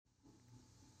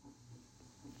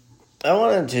I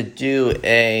wanted to do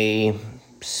a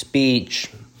speech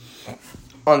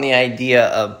on the idea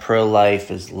of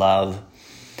pro-life is love.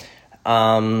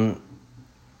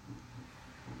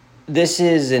 This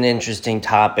is an interesting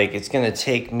topic. It's going to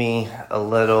take me a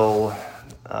little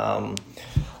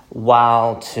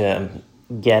while to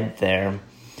get there.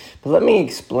 But let me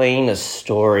explain a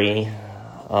story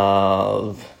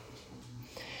of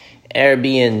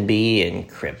Airbnb and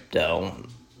crypto.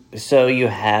 So you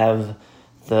have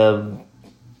the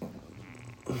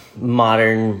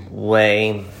modern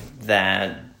way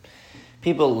that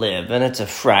people live, and it's a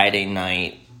Friday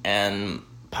night and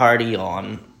party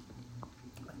on.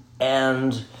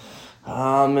 And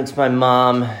it's my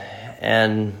mom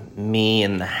and me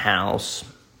in the house.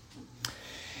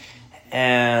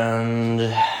 And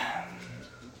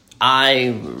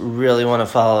I really want to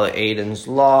follow Aiden's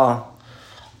law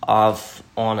off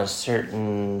on a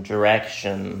certain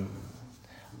direction,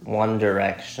 one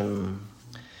direction.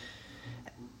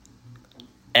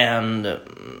 And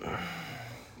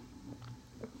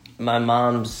my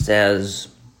mom says,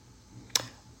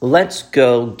 let's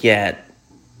go get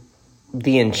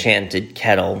the Enchanted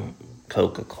Kettle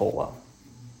Coca-Cola.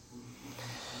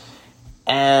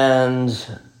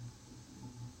 And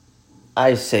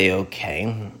I say,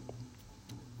 okay.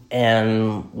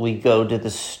 And we go to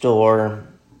the store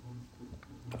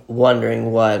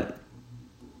wondering what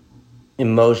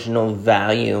emotional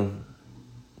value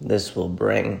this will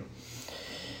bring.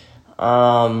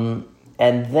 And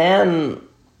then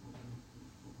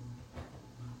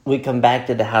we come back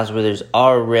to the house where there's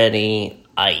already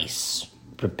ice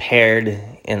prepared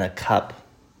in a cup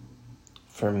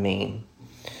for me.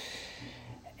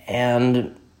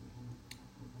 And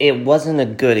it wasn't a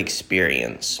good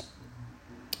experience.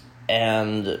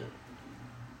 And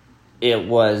it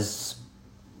was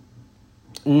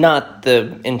not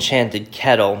the Enchanted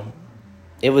Kettle,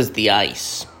 it was the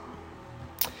ice.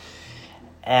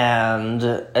 And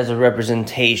as a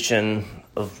representation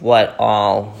of what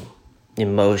all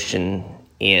emotion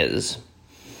is.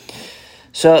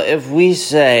 So if we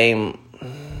say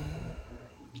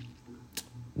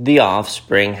the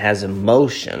offspring has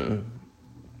emotion,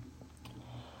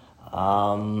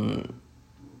 and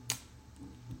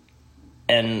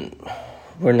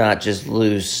we're not just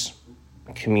loose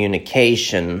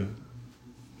communication,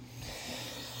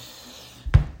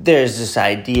 there's this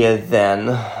idea then,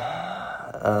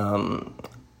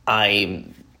 I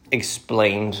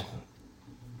explained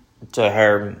to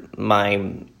her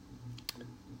my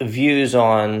views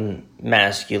on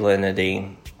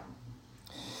masculinity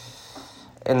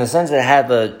in the sense that I have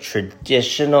a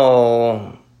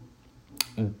traditional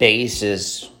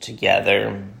basis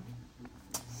together,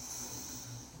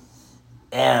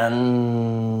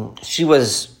 and she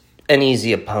was an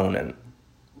easy opponent.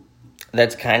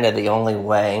 That's kind of the only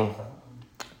way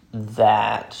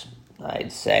that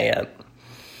I'd say it.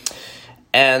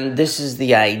 And this is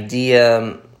the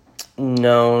idea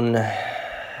known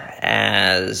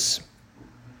as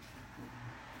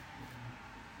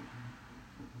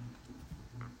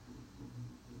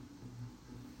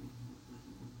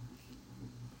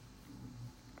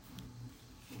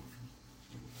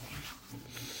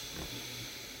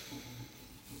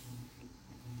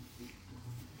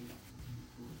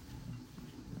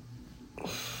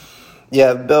you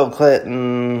have Bill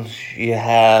Clinton, you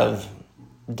have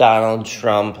Donald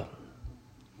Trump.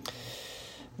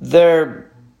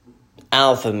 They're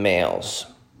alpha males.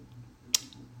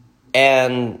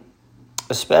 And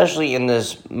especially in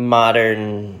this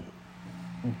modern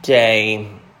day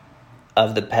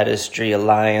of the pedestry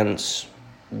alliance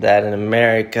that in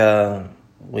America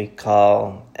we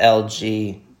call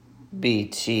LGBTQ.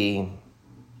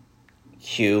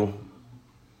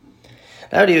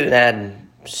 I would even add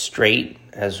straight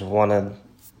as one of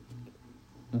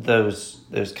those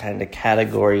kind of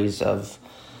categories of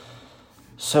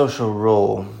social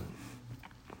rule,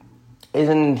 is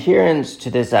an adherence to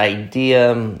this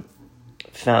idea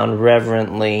found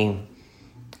reverently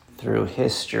through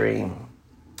history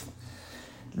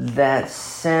that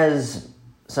says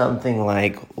something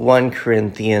like 1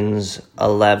 Corinthians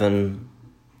 11,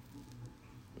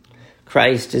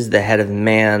 Christ is the head of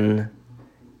man,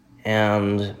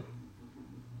 and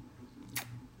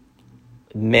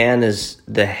man is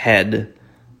the head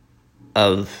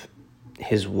of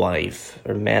his wife,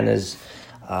 or man is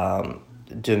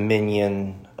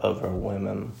dominion over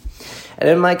women. And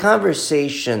in my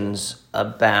conversations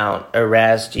about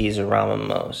Erastes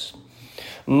Erasmus,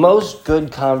 most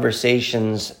good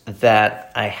conversations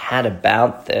that I had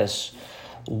about this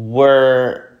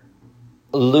were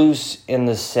loose in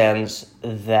the sense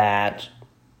that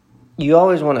you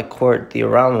always want to court the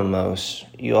Erasmus.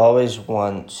 You always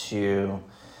want to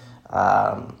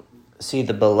see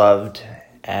the beloved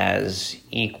as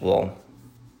equal.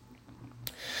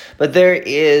 But there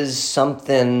is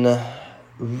something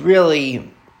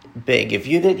really big. If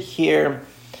you adhere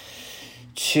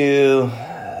to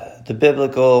the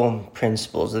biblical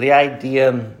principles, the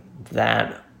idea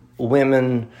that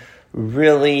women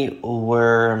really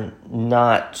were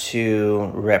not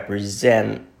to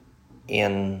represent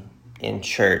in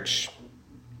church,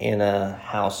 in a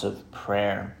house of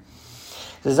prayer.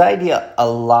 This idea, a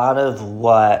lot of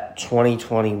what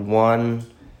 2021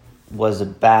 was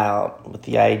about, with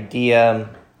the idea,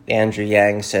 Andrew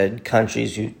Yang said,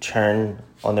 countries who turn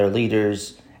on their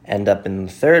leaders end up in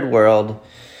the third world,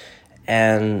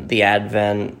 and the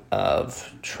advent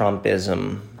of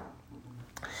Trumpism.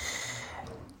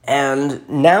 And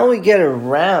now we get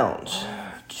around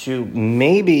to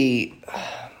maybe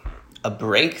a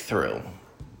breakthrough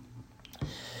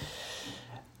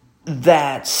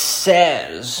that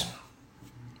says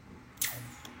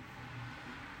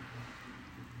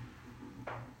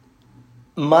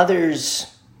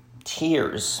mothers'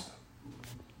 tears,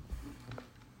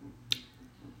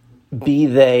 be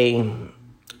they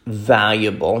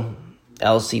valuable,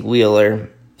 Elsie Wheeler,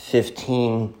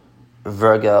 15,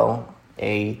 Virgo,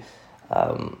 a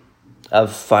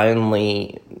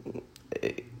finely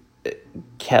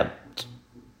kept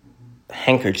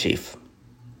handkerchief.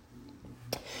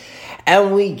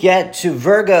 And we get to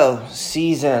Virgo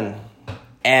season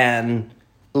and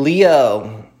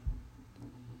Leo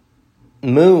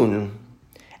moon,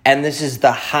 and this is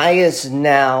the highest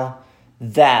now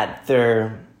that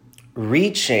they're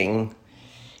reaching,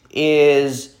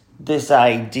 is this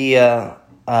idea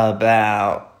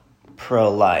about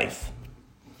pro-life.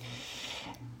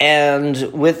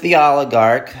 And with the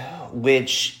oligarch,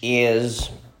 which is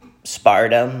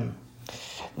SPARTA,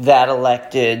 that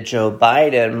elected Joe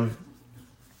Biden,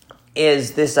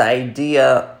 is this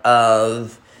idea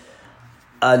of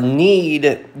a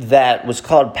need that was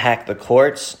called pack the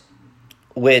courts,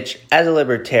 which, as a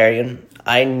libertarian,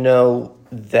 I know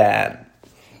that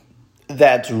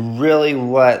that's really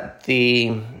what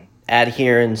the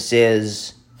adherence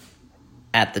is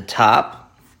at the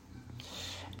top.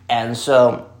 And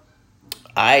so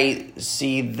I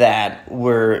see that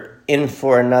we're in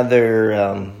for another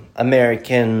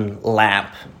American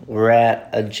lap. We're at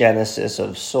a genesis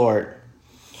of sort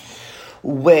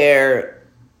where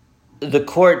the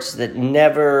courts that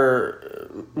never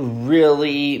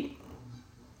really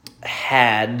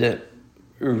had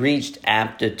reached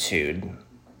aptitude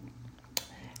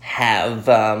have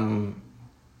an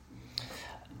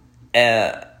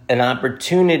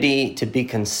opportunity to be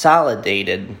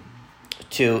consolidated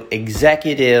to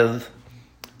executive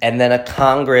and then a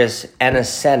Congress and a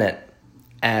Senate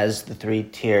as the three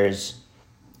tiers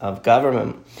of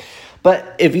government.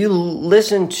 But if you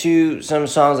listen to some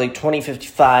songs like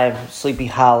 2055, Sleepy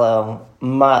Hollow,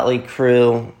 Motley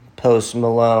Crue, Post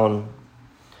Malone,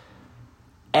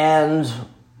 and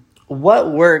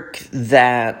what work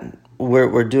that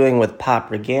we're doing with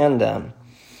propaganda,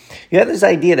 you have this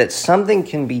idea that something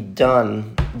can be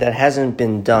done that hasn't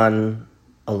been done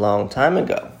a long time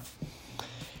ago.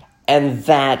 And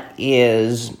that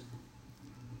is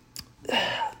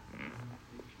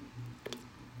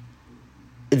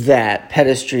that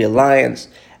Pedestry Alliance,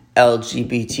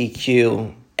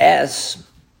 LGBTQS,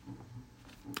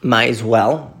 might as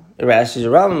well, Erasmus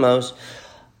Erasmus,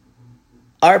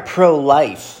 are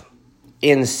pro-life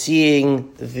in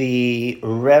seeing the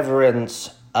reverence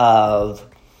of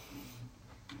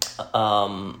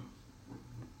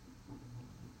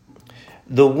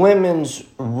the women's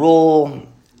role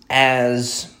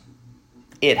as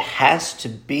it has to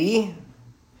be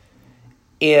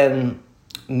in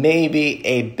maybe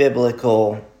a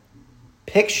biblical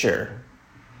picture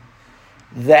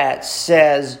that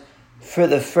says, for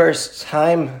the first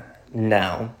time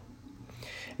now,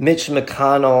 Mitch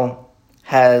McConnell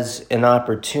has an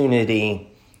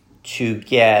opportunity to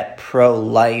get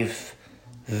pro-life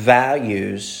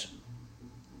values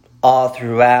all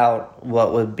throughout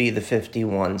what would be the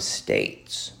 51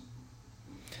 states.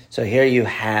 So here you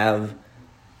have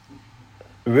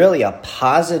really a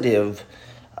positive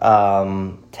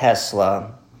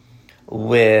Tesla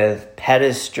with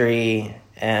pedestry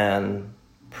and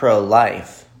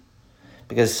pro-life.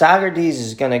 Because Socrates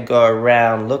is going to go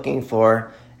around looking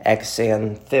for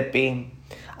xanthipy.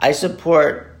 I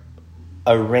support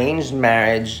arranged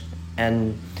marriage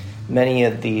and many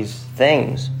of these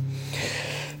things.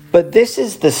 But this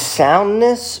is the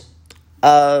soundness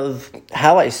of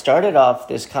how I started off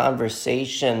this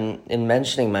conversation in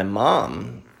mentioning my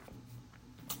mom.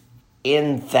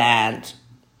 in that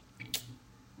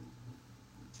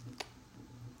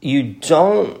you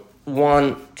don't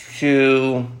want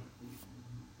to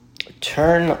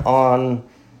turn on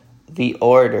the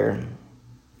order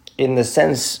in the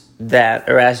sense that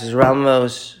Erasmus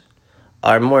Ramos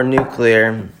are more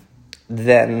nuclear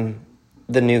than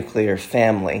the nuclear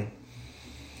family.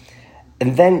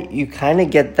 And then you kind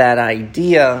of get that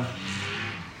idea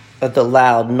of the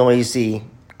loud, noisy,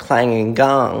 clanging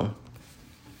gong.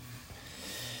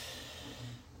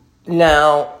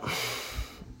 Now,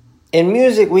 in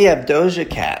music, we have Doja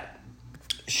Cat.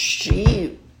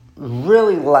 She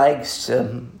really likes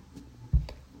to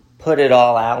put it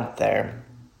all out there.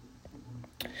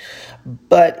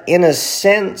 But in a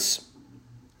sense,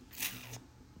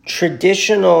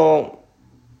 traditional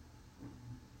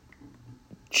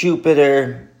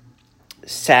Jupiter,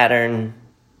 Saturn,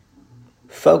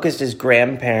 focused as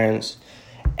grandparents,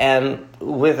 and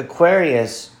with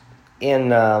Aquarius in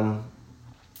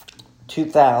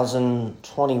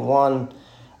 2021,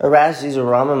 Erasmus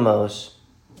Ramos,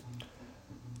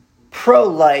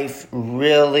 pro-life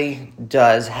really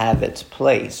does have its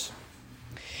place.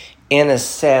 In a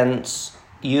sense,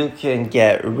 you can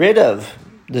get rid of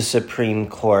the Supreme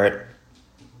Court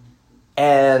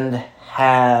and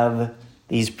have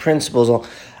these principles.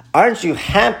 Aren't you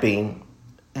happy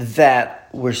that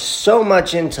we're so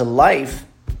much into life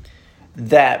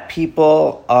that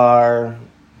people are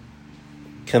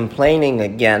complaining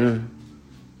again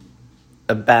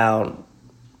about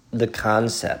the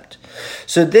concept?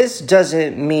 So this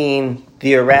doesn't mean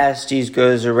the Erastes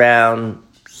goes around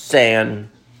saying,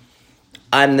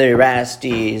 I'm the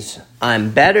Erastes,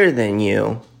 I'm better than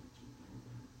you.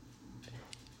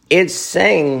 It's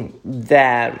saying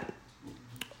that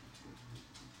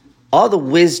all the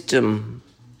wisdom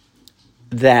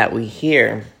that we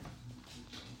hear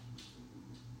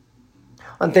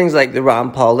on things like the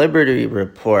Ron Paul Liberty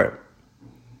Report,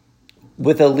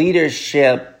 with a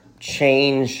leadership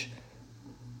change,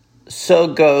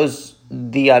 so goes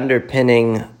the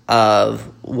underpinning of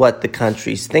what the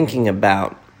country's thinking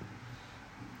about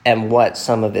and what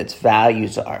some of its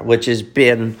values are, which has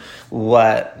been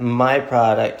what my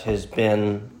product has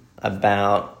been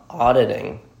about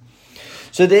auditing.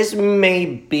 So this may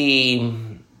be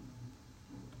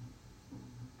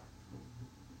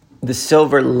the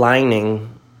silver lining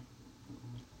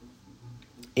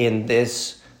in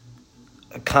this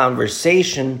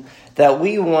conversation, that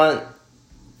we want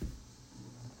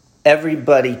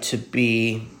everybody to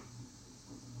be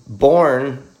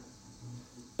born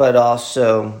but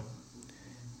also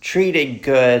treated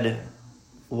good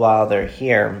while they're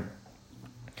here.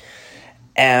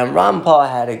 And Ron Paul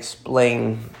had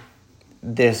explained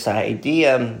this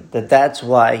idea that that's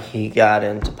why he got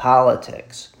into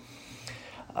politics.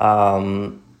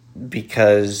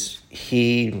 Because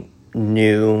he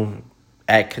knew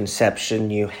at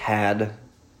conception you had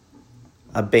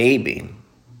a baby.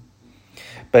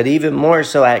 But even more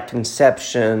so at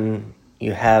conception,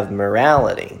 you have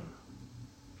morality.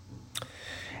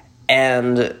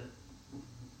 And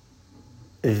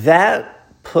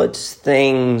that puts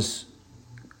things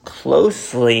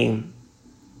closely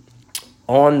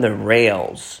on the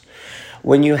rails.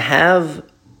 When you have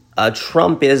a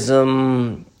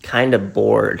Trumpism kind of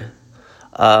board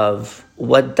of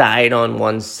what died on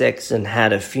 1/6 and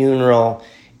had a funeral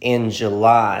in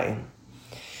July,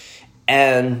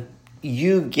 and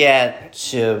you get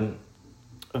to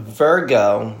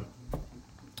Virgo,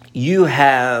 you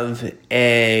have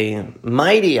a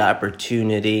mighty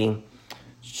opportunity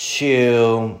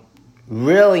to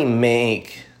really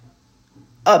make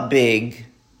a big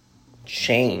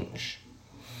change.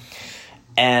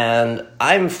 And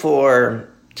I'm for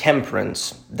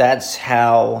temperance. That's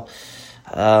how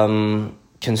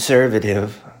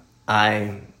conservative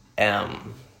I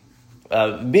am.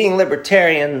 Being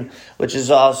libertarian, which is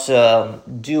also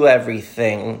do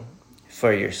everything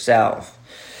for yourself.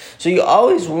 So you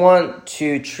always want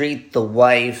to treat the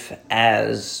wife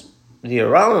as the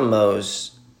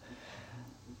Aramamos.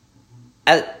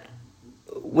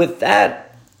 With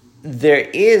that, there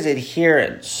is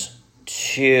adherence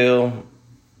to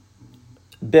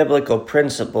biblical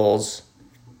principles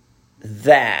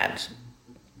that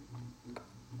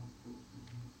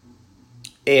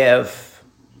if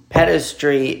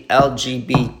pedestry,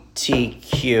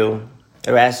 LGBTQ,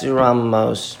 Erasmus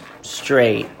Ramos,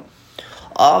 straight,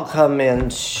 all come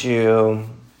into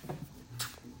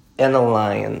an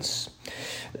alliance.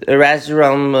 Erasmus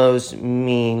Ramos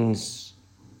means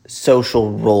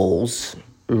social roles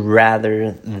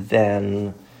rather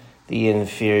than the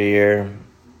inferior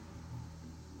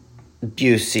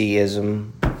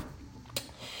Buseyism.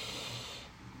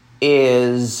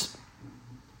 is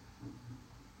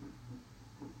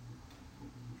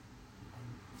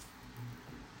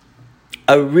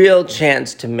a real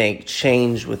chance to make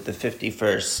change with the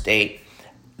 51st state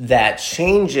that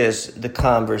changes the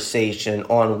conversation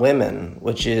on women,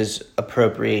 which is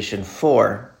appropriation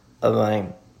 4 of my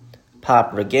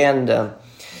propaganda,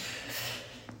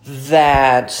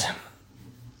 that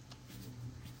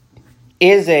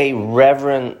is a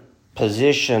reverent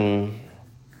position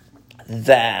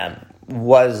that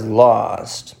was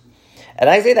lost. And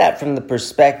I say that from the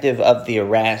perspective of the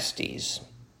Erastes.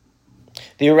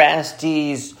 The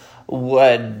Erastes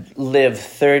would live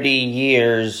 30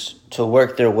 years to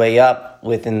work their way up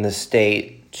within the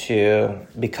state to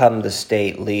become the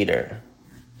state leader.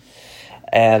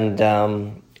 And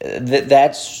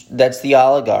that's the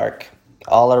oligarch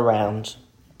all around.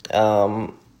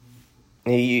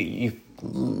 You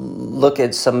look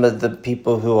at some of the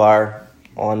people who are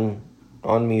on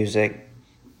music.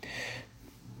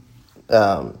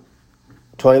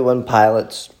 21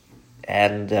 Pilots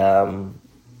and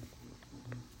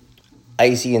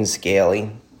Icy and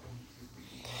Scaly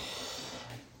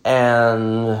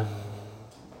and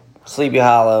Sleepy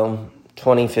Hollow,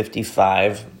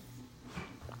 2055,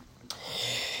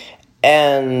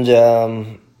 and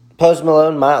Post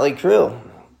Malone, Motley Crue.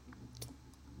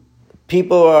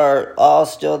 People are all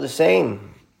still the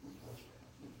same.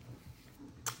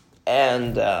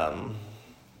 And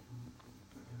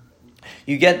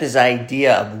you get this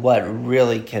idea of what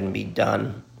really can be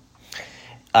done.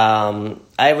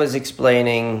 I was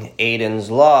explaining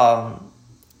Aiden's Law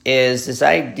is this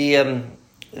idea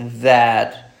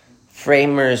that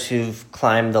framers who've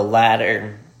climbed the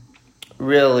ladder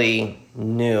really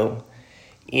knew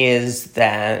is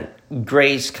that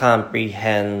grace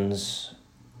comprehends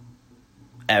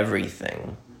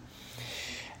everything.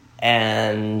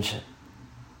 And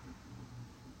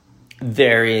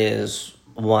there is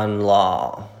one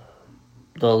law,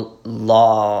 the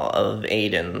law of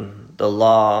Aiden, the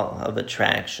law of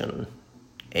attraction,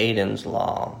 Aiden's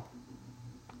Law.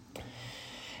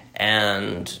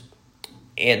 And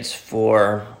it's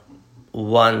for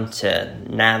one to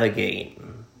navigate.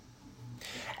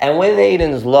 And with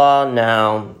Aiden's Law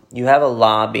now, you have a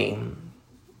lobby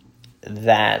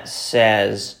that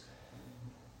says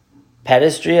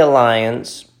Pedestry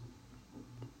Alliance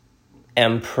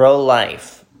and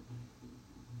pro-life.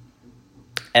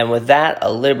 And with that,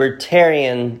 a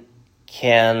libertarian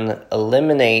can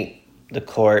eliminate the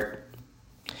court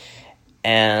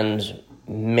and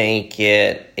make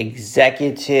it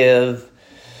executive,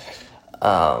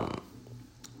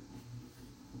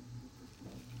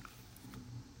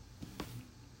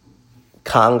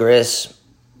 Congress,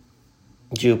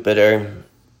 Jupiter,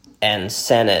 and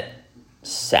Senate,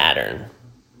 Saturn.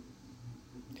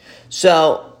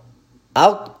 So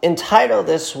I'll entitle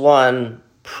this one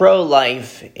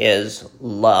Pro-Life is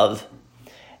Love.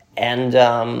 And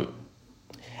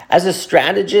as a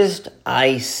strategist,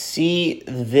 I see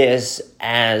this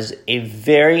as a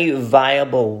very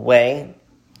viable way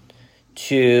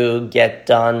to get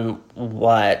done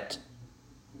what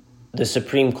the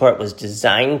Supreme Court was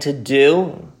designed to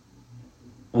do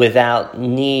without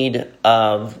need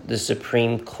of the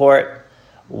Supreme Court,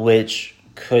 which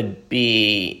could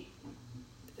be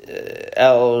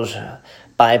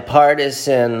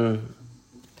bipartisan,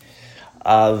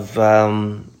 of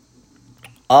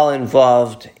all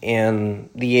involved in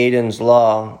the Aiden's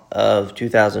Law of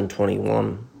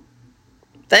 2021.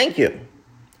 Thank you,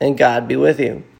 and God be with you.